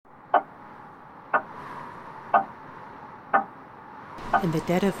In the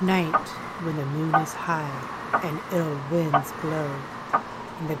dead of night, when the moon is high, and ill winds blow,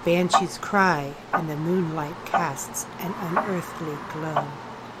 and the banshees cry, and the moonlight casts an unearthly glow,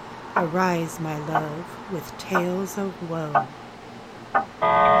 arise, my love, with tales of woe.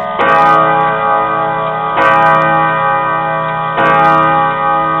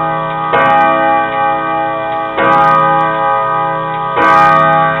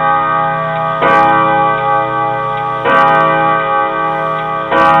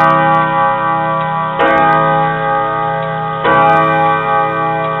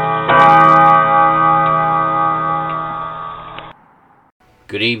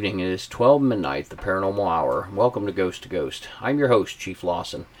 Good evening. It is 12 midnight, the paranormal hour. Welcome to Ghost to Ghost. I'm your host, Chief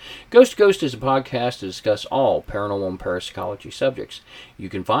Lawson. Ghost to Ghost is a podcast to discuss all paranormal and parapsychology subjects. You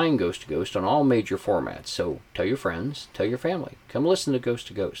can find Ghost to Ghost on all major formats, so tell your friends, tell your family. Come listen to Ghost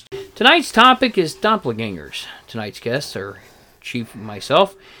to Ghost. Tonight's topic is Doppelgangers. Tonight's guests are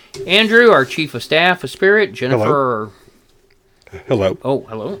myself, Andrew, our Chief of Staff of Spirit, Jennifer... Hello. Oh,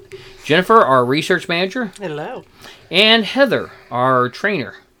 hello. Jennifer, our research manager. Hello. And Heather, our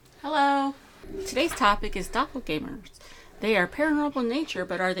trainer. Hello. Today's topic is doppelgangers. They are paranormal in nature,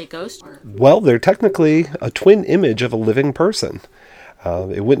 but are they ghosts? Well, they're technically a twin image of a living person.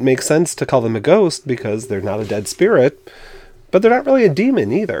 It wouldn't make sense to call them a ghost because they're not a dead spirit, but they're not really a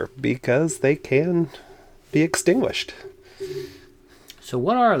demon either because they can be extinguished. So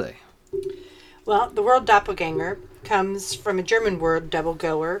what are they? Well, the word doppelganger comes from a German word, double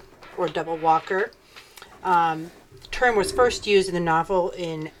goer or double walker. The term was first used in the novel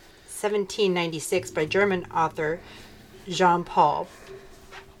in 1796 by German author Jean Paul.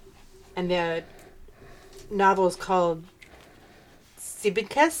 And the novel is called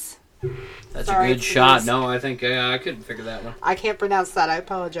Siebenkees. That's a good shot. No, I think I couldn't figure that one. I can't pronounce that. I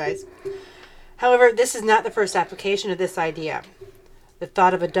apologize. However, this is not the first application of this idea. The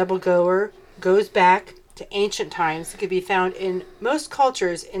thought of a double goer goes back to ancient times. It could be found in most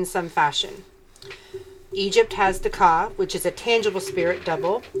cultures in some fashion. Egypt has the Ka, which is a tangible spirit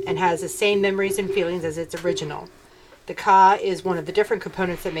double and has the same memories and feelings as its original. The Ka is one of the different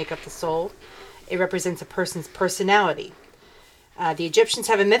components that make up the soul. It represents a person's personality. The Egyptians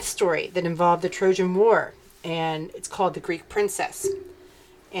have a myth story that involved the Trojan War, and it's called the Greek Princess.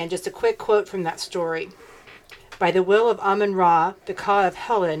 And just a quick quote from that story. By the will of Amun-Ra, the Ka of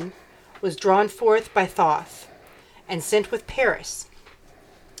Helen was drawn forth by Thoth and sent with Paris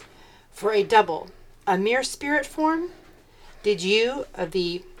for a double, a mere spirit form. Did you of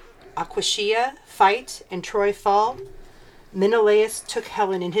the Aquacia fight and Troy fall? Menelaus took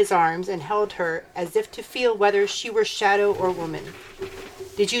Helen in his arms and held her as if to feel whether she were shadow or woman.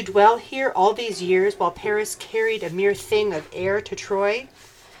 Did you dwell here all these years while Paris carried a mere thing of air to Troy?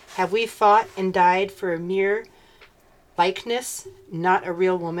 Have we fought and died for a mere likeness, not a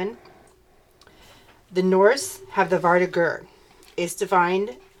real woman? The Norse have the Vardagur. It's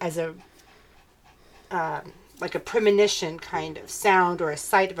defined as a like a premonition kind of sound or a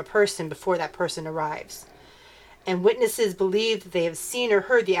sight of a person before that person arrives. And witnesses believe that they have seen or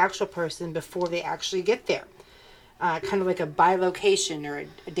heard the actual person before they actually get there. Kind of like a bilocation or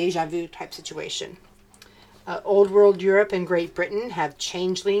a deja vu type situation. Old World Europe and Great Britain have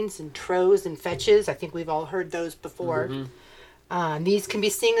changelings and trolls and fetches. I think we've all heard those before. Mm-hmm. These can be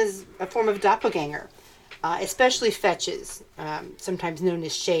seen as a form of doppelganger. Especially fetches, sometimes known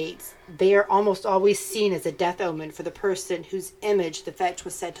as shades. They are almost always seen as a death omen for the person whose image the fetch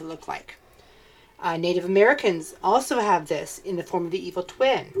was said to look like. Native Americans also have this in the form of the evil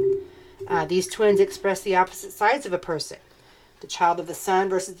twin. These twins express the opposite sides of a person, the child of the sun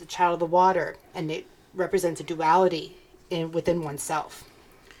versus the child of the water, and it represents a duality within oneself.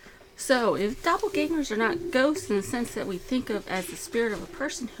 So, if doppelgangers are not ghosts in the sense that we think of as the spirit of a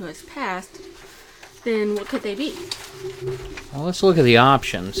person who has passed, then what could they be? Well, let's look at the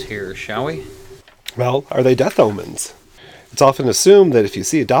options here, shall we? Well, are they death omens? It's often assumed that if you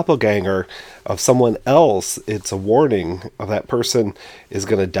see a doppelganger of someone else, it's a warning of that person is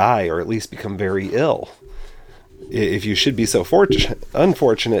going to die or at least become very ill. If you should be so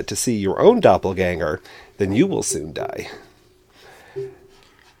unfortunate to see your own doppelganger, then you will soon die.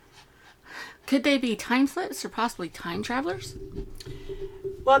 Could they be time slips or possibly time travelers?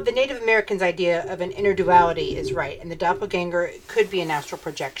 Well, the Native Americans' idea of an inner duality is right, and the doppelganger could be an astral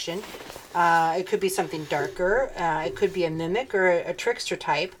projection. It could be something darker. It could be a mimic or a trickster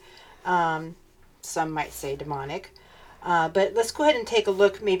type. Some might say demonic. But let's go ahead and take a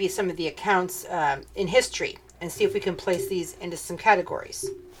look, maybe some of the accounts in history, and see if we can place these into some categories.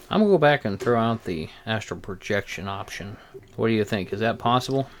 I'm going to go back and throw out the astral projection option. What do you think? Is that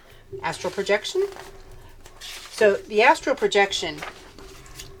possible? Astral projection? So the astral projection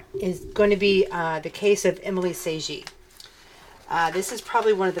is going to be the case of Emily Seiji. This is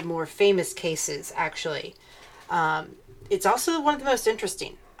probably one of the more famous cases, actually. It's also one of the most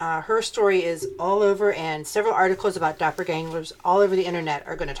interesting. Her story is all over, and several articles about doppelgangers all over the internet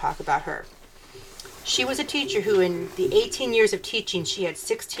are going to talk about her. She was a teacher who, in the 18 years of teaching, she had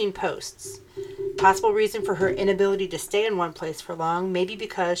 16 posts. Possible reason for her inability to stay in one place for long may be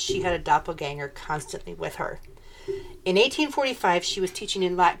because she had a doppelganger constantly with her. In 1845, she was teaching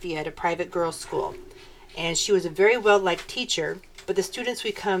in Latvia at a private girls' school, and she was a very well-liked teacher, but the students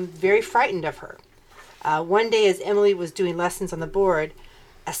would become very frightened of her. One day, as Emily was doing lessons on the board,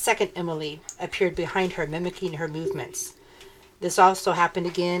 a second Emily appeared behind her, mimicking her movements. This also happened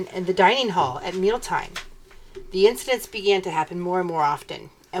again in the dining hall at mealtime. The incidents began to happen more and more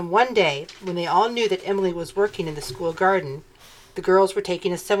often, and one day, when they all knew that Emily was working in the school garden, the girls were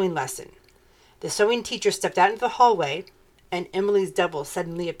taking a sewing lesson. The sewing teacher stepped out into the hallway, and Emily's double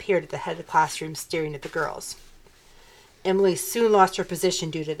suddenly appeared at the head of the classroom staring at the girls. Emily soon lost her position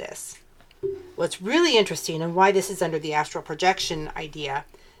due to this. What's really interesting, and why this is under the astral projection idea,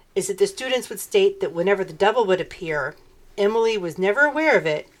 is that the students would state that whenever the double would appear, Emily was never aware of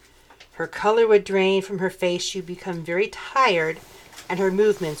it. Her color would drain from her face, she would become very tired, and her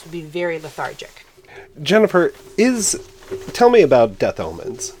movements would be very lethargic. Jennifer, tell me about death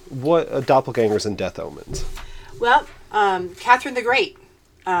omens. What doppelgangers and death omens? Well, Catherine the Great.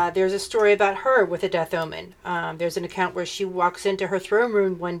 There's a story about her with a death omen. There's an account where she walks into her throne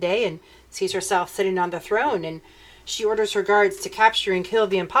room one day and sees herself sitting on the throne, and she orders her guards to capture and kill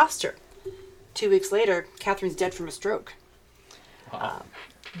the imposter. 2 weeks later, Catherine's dead from a stroke. Wow.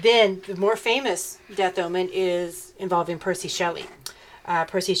 Then the more famous death omen is involving Percy Shelley.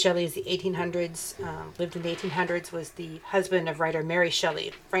 Percy Shelley is the 1800s, lived in the 1800s, was the husband of writer Mary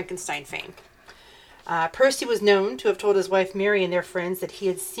Shelley, Frankenstein fame. Percy was known to have told his wife Mary and their friends that he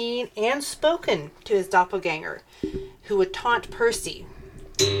had seen and spoken to his doppelganger, who would taunt Percy.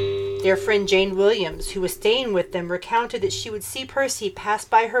 Their friend Jane Williams, who was staying with them, recounted that she would see Percy pass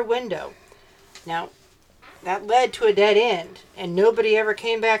by her window. Now, that led to a dead end, and nobody ever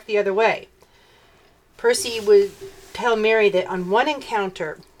came back the other way. Percy would tell Mary that on one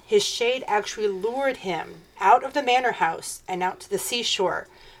encounter, his shade actually lured him out of the manor house and out to the seashore,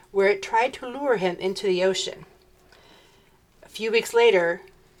 where it tried to lure him into the ocean. A few weeks later,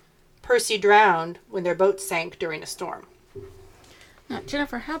 Percy drowned when their boat sank during a storm. Now,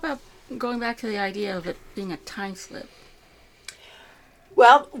 Jennifer, how about going back to the idea of it being a time slip?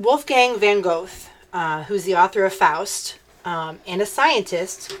 Well, Wolfgang van Goethe, who's the author of Faust, and a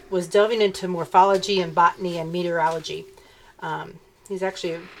scientist, was delving into morphology and botany and meteorology. He's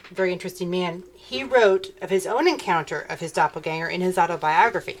actually a very interesting man. He wrote of his own encounter of his doppelganger in his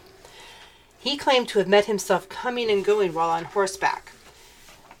autobiography. He claimed to have met himself coming and going while on horseback.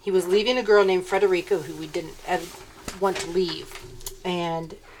 He was leaving a girl named Frederica, who we didn't want to leave,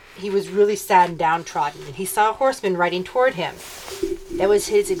 and he was really sad and downtrodden, and he saw a horseman riding toward him. That was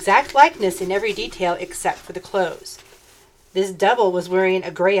his exact likeness in every detail except for the clothes. This double was wearing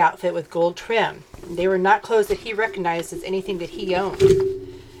a gray outfit with gold trim. They were not clothes that he recognized as anything that he owned.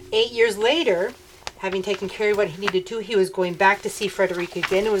 8 years later, having taken care of what he needed to, he was going back to see Frederica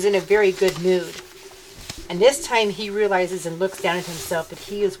again and was in a very good mood. And this time he realizes and looks down at himself that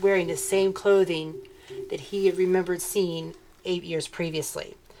he is wearing the same clothing that he had remembered seeing 8 years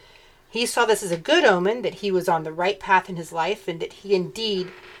previously. He saw this as a good omen, that he was on the right path in his life, and that he indeed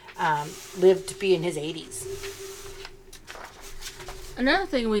lived to be in his 80s. Another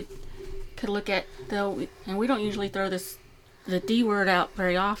thing we could look at, though, and we don't usually throw the D word out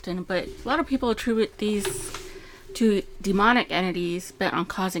very often, but a lot of people attribute these to demonic entities bent on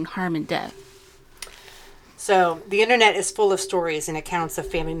causing harm and death. So, the internet is full of stories and accounts of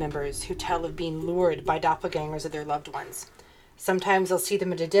family members who tell of being lured by doppelgangers of their loved ones. Sometimes they'll see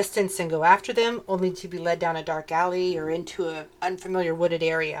them at a distance and go after them, only to be led down a dark alley or into an unfamiliar wooded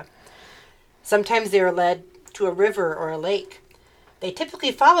area. Sometimes they are led to a river or a lake. They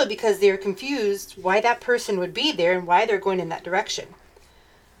typically follow because they are confused why that person would be there and why they're going in that direction.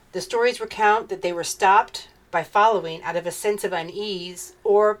 The stories recount that they were stopped by following out of a sense of unease,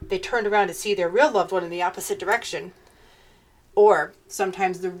 or they turned around to see their real loved one in the opposite direction. Or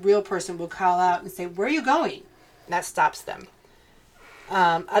sometimes the real person will call out and say, "Where are you going?" And that stops them.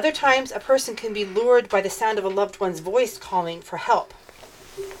 Other times, a person can be lured by the sound of a loved one's voice calling for help.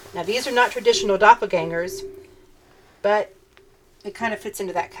 Now, these are not traditional doppelgangers, but it kind of fits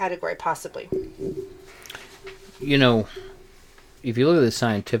into that category, possibly. You know, if you look at the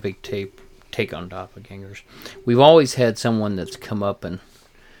scientific take on doppelgangers, we've always had someone that's come up and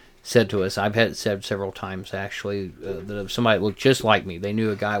said to us. I've had it said several times, actually, that if somebody looked just like me, they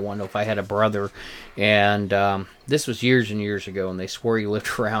knew a guy wanted to know if I had a brother. And this was years and years ago, and they swore he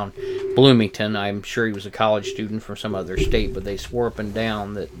lived around Bloomington. I'm sure he was a college student from some other state, but they swore up and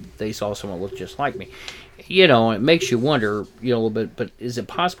down that they saw someone look just like me. You know, it makes you wonder, you know, a little bit, but is it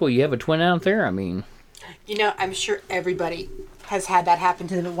possible you have a twin out there? I mean... You know, I'm sure everybody has had that happen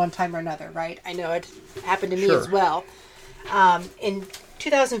to them at one time or another, right? I know it happened to me Sure. as well. In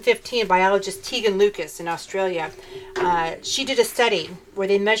 2015, biologist Tegan Lucas in Australia, she did a study where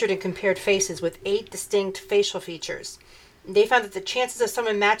they measured and compared faces with 8 distinct facial features. They found that the chances of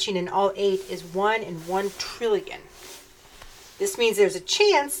someone matching in all 8 is 1 in 1 trillion. This means there's a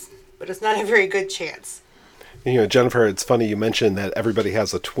chance, but it's not a very good chance. You know, Jennifer, it's funny you mentioned that everybody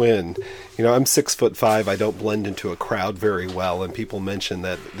has a twin. You know, I'm 6'5". I don't blend into a crowd very well, and people mention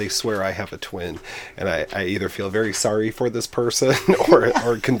that they swear I have a twin, and I either feel very sorry for this person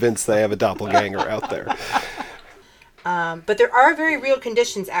or convinced they have a doppelganger out there. But there are very real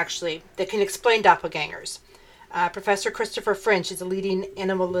conditions, actually, that can explain doppelgangers. Professor Christopher French is a leading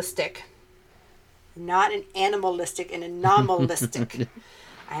animalistic, not an animalistic, an anomalistic.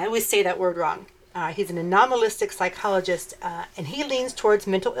 I always say that word wrong. He's an anomalistic psychologist, and he leans towards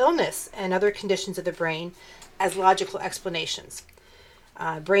mental illness and other conditions of the brain as logical explanations.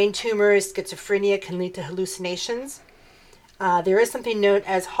 Brain tumors, schizophrenia can lead to hallucinations. There is something known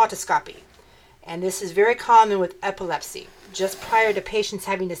as autoscopy, and this is very common with epilepsy, just prior to patients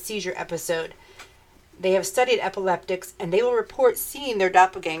having a seizure episode. They have studied epileptics, and they will report seeing their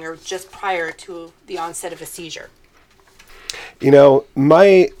doppelganger just prior to the onset of a seizure. You know,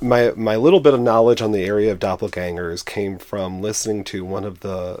 my little bit of knowledge on the area of doppelgangers came from listening to one of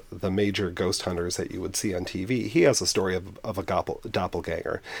the major ghost hunters that you would see on TV. He has a story of a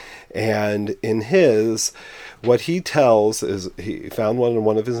doppelganger. And in his, what he tells is he found one in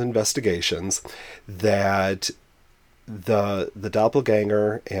one of his investigations that the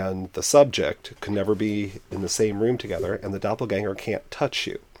doppelganger and the subject could never be in the same room together, and the doppelganger can't touch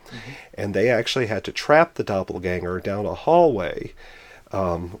you. Mm-hmm. And they actually had to trap the doppelganger down a hallway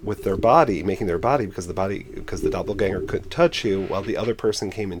with their body, making their body, because the doppelganger couldn't touch you while the other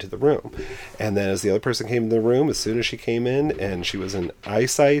person came into the room. And then as the other person came into the room, as soon as she came in and she was in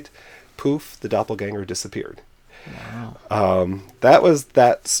eyesight, poof, the doppelganger disappeared. Wow. That was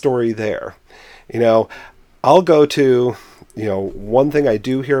that story there. You know, I'll go to, you know, one thing I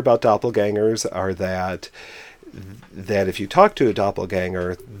do hear about doppelgangers are that if you talk to a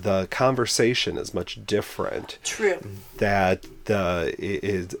doppelganger, the conversation is much different. True. That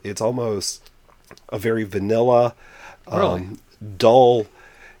it's almost a very vanilla, dull,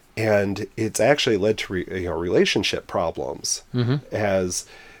 and it's actually led to relationship problems. Mm-hmm. As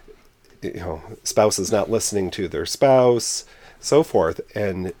you know, spouses not listening to their spouse, so forth,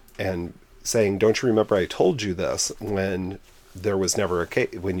 and saying, "Don't you remember I told you this?" when there was never a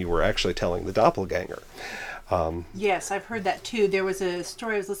case, when you were actually telling the doppelganger. Yes, I've heard that too. There was a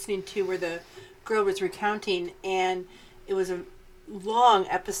story I was listening to where the girl was recounting, and it was a long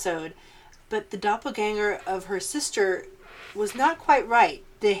episode, but the doppelganger of her sister was not quite right.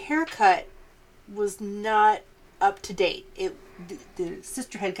 The haircut was not up to date. The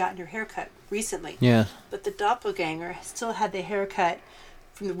sister had gotten her haircut recently. Yeah. But the doppelganger still had the haircut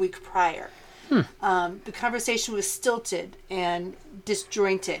from the week prior. The conversation was stilted and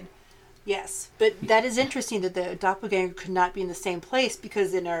disjointed. Yes, but that is interesting that the doppelganger could not be in the same place,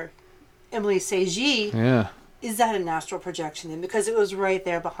 because in our Emily Seiji, is that an astral projection then? Because it was right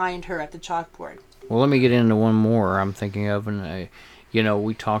there behind her at the chalkboard. Well, let me get into one more I'm thinking of, and you know,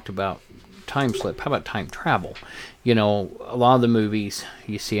 we talked about time slip. How about time travel? You know, a lot of the movies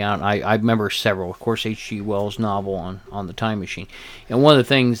you see out, I remember several, of course, H.G. Wells' novel on the time machine, and one of the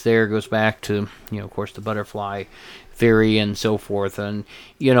things there goes back to, you know, of course, the butterfly theory and so forth, and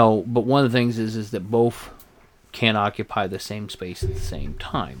you know, but one of the things is that both can't occupy the same space at the same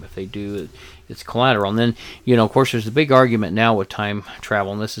time. If they do, it's collateral. And then, you know, of course, there's a big argument now with time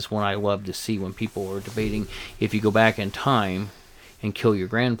travel, and this is one I love to see when people are debating if you go back in time and kill your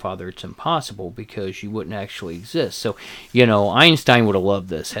grandfather, it's impossible because you wouldn't actually exist. So, you know, Einstein would have loved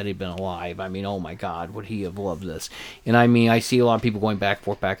this had he been alive. I mean, oh my God, would he have loved this? And I mean, I see a lot of people going back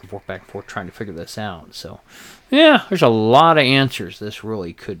and forth, trying to figure this out. So, yeah, there's a lot of answers this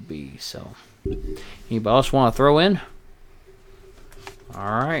really could be. So, anybody else want to throw in?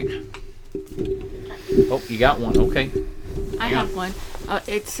 All right. Oh, you got one. Okay. I have one.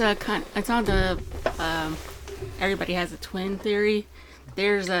 It's on the everybody has a twin theory.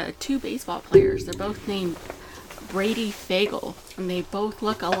 There's 2 baseball players. They're both named Brady Fagel, and they both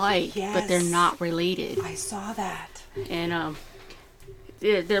look alike, but they're not related. I saw that. And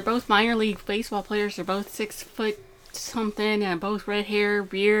they're both minor league baseball players. They're both 6 foot something, and both red hair,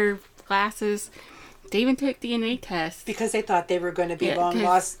 beard, glasses. They even took DNA tests because they thought they were going to be long 'cause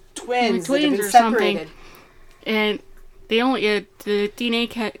lost twins that had been or separated. something. And they only the DNA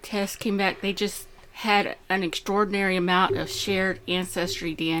test came back. They just had an extraordinary amount of shared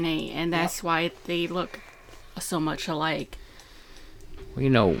ancestry DNA, and that's why they look so much alike. Well, you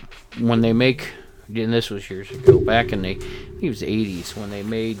know, when they make, and this was years ago, back in the, I think it was the 80s, when they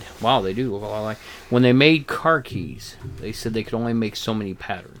made, wow, they do look a lot like, when they made car keys, they said they could only make so many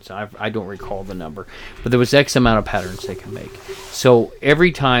patterns. I don't recall the number, but there was X amount of patterns they could make. So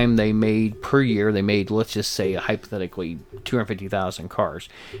every time they made, per year, they made, let's just say, hypothetically, 250,000 cars.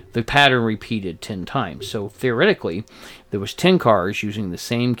 The pattern repeated 10 times. So theoretically, there was 10 cars using the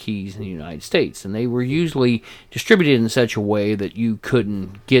same keys in the United States, and they were usually distributed in such a way that you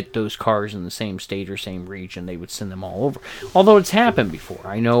couldn't get those cars in the same state or same region. They would send them all over. Although it's happened before.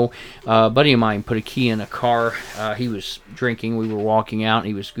 I know a buddy of mine put a key in a car. He was drinking. We were walking out, and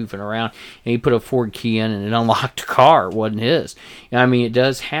he was goofing around, and he put a Ford key in, and it unlocked the car. It wasn't his. I mean, it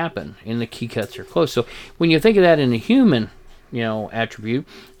does happen, and the key cuts are close. So when you think of that in a human, attribute,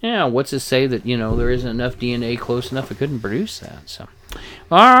 what's to say that, there isn't enough DNA close enough it couldn't produce that? So,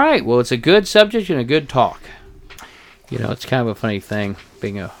 all right, well, it's a good subject and a good talk. It's kind of a funny thing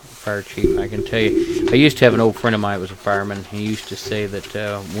being a fire chief, I can tell you. I used to have an old friend of mine who was a fireman. He used to say that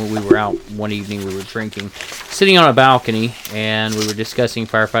when we were out one evening, we were drinking, sitting on a balcony, and we were discussing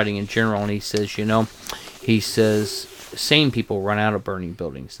firefighting in general, and he says, sane people run out of burning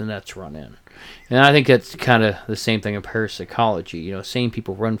buildings, the nuts run in. And I think that's kind of the same thing in parapsychology. Sane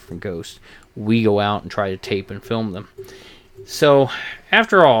people run from ghosts. We go out and try to tape and film them. So,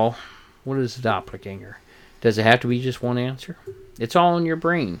 after all, what is a doppelganger? Does it have to be just one answer? It's all in your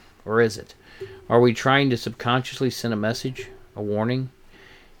brain, or is it? Are we trying to subconsciously send a message, a warning?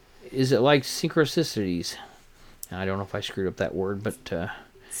 Is it like synchronicities? I don't know if I screwed up that word, but...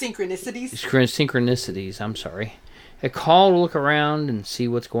 synchronicities? Synchronicities, I'm sorry. A call to look around and see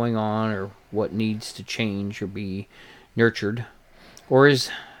what's going on or what needs to change or be nurtured? Or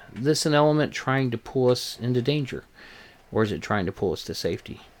is this an element trying to pull us into danger? Or is it trying to pull us to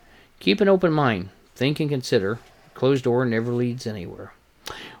safety? Keep an open mind. Think and consider. A closed door never leads anywhere.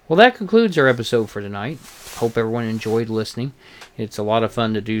 Well, that concludes our episode for tonight. Hope everyone enjoyed listening. It's a lot of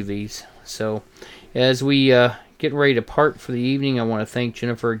fun to do these. So, as we get ready to part for the evening, I want to thank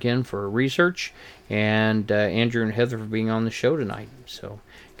Jennifer again for her research, and Andrew and Heather for being on the show tonight. So,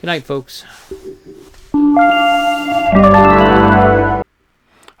 good night, folks.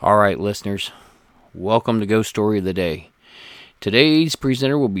 All right, listeners. Welcome to Ghost Story of the Day. Today's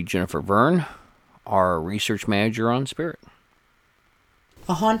presenter will be Jennifer Verne, our research manager on Spirit.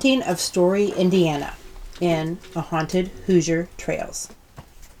 A Haunting of Story, Indiana, in A Haunted Hoosier Trails.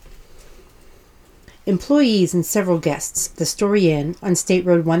 Employees and several guests at the Story Inn on State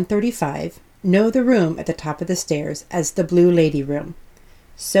Road 135 know the room at the top of the stairs as the Blue Lady Room,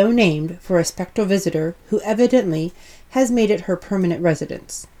 so named for a spectral visitor who evidently has made it her permanent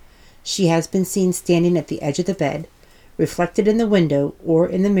residence. She has been seen standing at the edge of the bed, reflected in the window or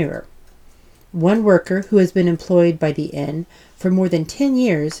in the mirror. One worker who has been employed by the inn for more than 10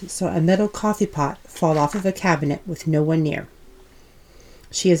 years saw a metal coffee pot fall off of a cabinet with no one near.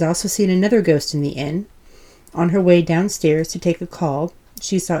 She has also seen another ghost in the inn. On her way downstairs to take a call,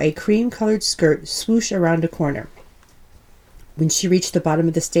 she saw a cream-colored skirt swoosh around a corner. When she reached the bottom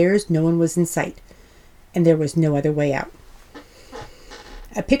of the stairs, no one was in sight, and there was no other way out.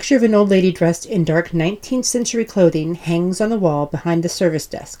 A picture of an old lady dressed in dark 19th century clothing hangs on the wall behind the service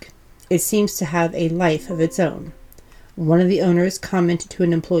desk. It seems to have a life of its own. One of the owners commented to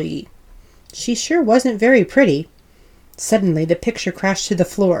an employee, "She sure wasn't very pretty." Suddenly, the picture crashed to the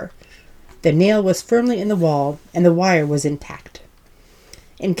floor. The nail was firmly in the wall, and the wire was intact.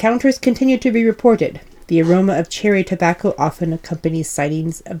 Encounters continued to be reported. The aroma of cherry tobacco often accompanies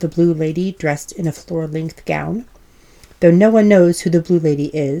sightings of the Blue Lady dressed in a floor-length gown. Though no one knows who the Blue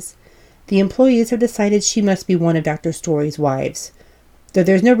Lady is, the employees have decided she must be one of Dr. Story's wives, though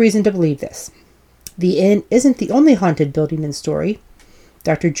there's no reason to believe this. The inn isn't the only haunted building in Story.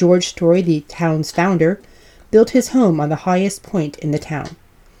 Dr. George Story, the town's founder, built his home on the highest point in the town.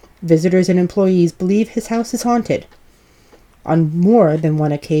 Visitors and employees believe his house is haunted. On more than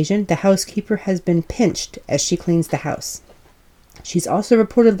one occasion, the housekeeper has been pinched as she cleans the house. She's also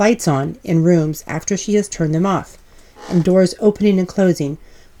reported lights on in rooms after she has turned them off, and doors opening and closing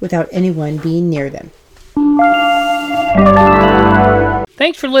without anyone being near them.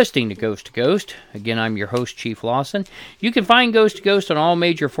 Thanks for listening to Ghost. Again, I'm your host, Chief Lawson. You can find Ghost on all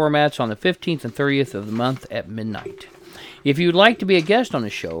major formats on the 15th and 30th of the month at midnight. If you'd like to be a guest on the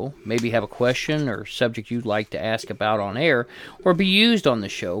show, maybe have a question or subject you'd like to ask about on air or be used on the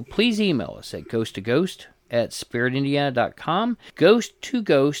show, please email us at ghosttoghost@spiritindiana.com,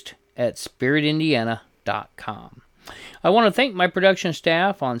 ghosttoghost@spiritindiana.com. I want to thank my production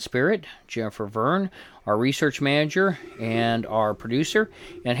staff on Spirit, Jennifer Verne, our research manager and our producer,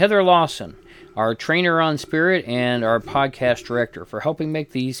 and Heather Lawson, our trainer on Spirit and our podcast director, for helping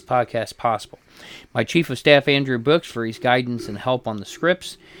make these podcasts possible. My chief of staff, Andrew Brooks, for his guidance and help on the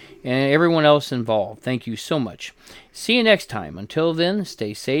scripts, and everyone else involved. Thank you so much. See you next time. Until then,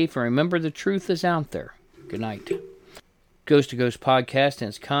 stay safe and remember the truth is out there. Good night. Ghost to Ghost podcast and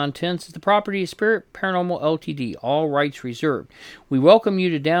its contents is the property of Spirit Paranormal Ltd., all rights reserved. We welcome you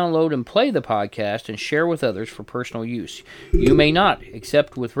to download and play the podcast and share with others for personal use. You may not,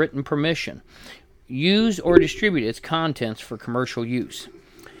 except with written permission, use or distribute its contents for commercial use.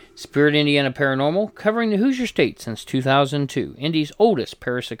 Spirit Indiana Paranormal, covering the Hoosier State since 2002, Indy's oldest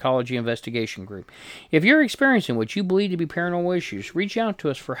parapsychology investigation group. If you're experiencing what you believe to be paranormal issues, reach out to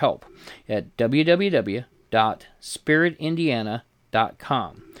us for help at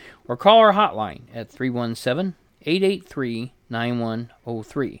www.spiritindiana.com or call our hotline at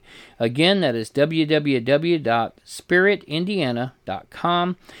 317-883-9103. Again, that is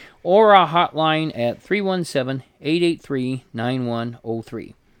www.spiritindiana.com or our hotline at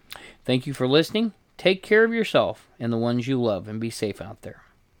 317-883-9103. Thank you for listening. Take care of yourself and the ones you love, and be safe out there.